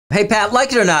Hey, Pat,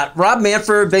 like it or not, Rob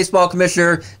Manfred, baseball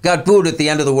commissioner, got booed at the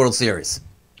end of the World Series.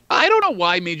 I don't know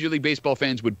why Major League Baseball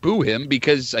fans would boo him,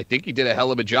 because I think he did a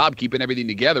hell of a job keeping everything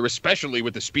together, especially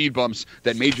with the speed bumps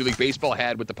that Major League Baseball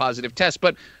had with the positive test.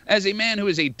 But as a man who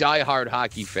is a diehard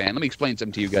hockey fan, let me explain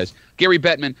something to you guys. Gary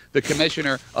Bettman, the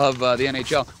commissioner of the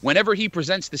NHL, whenever he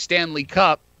presents the Stanley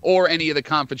Cup or any of the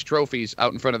conference trophies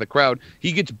out in front of the crowd,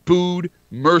 he gets booed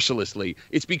mercilessly.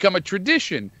 It's become a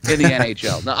tradition in the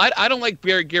NHL. Now, I don't like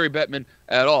Gary Bettman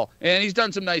at all, and he's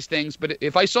done some nice things, but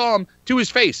if I saw him to his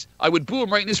face, I would boo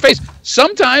him right in his face.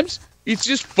 Sometimes it's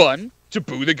just fun to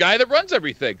boo the guy that runs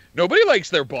everything. Nobody likes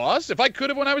their boss. If I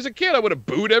could have when I was a kid, I would have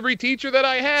booed every teacher that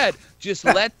I had. Just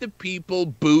let the people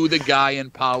boo the guy in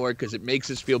power, because it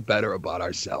makes us feel better about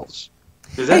ourselves.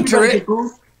 Does everybody get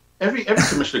booed? Every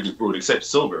commissioner gets booed except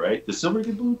Silver, right? Does Silver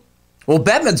get booed? Well,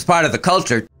 Bettman's part of the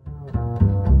culture.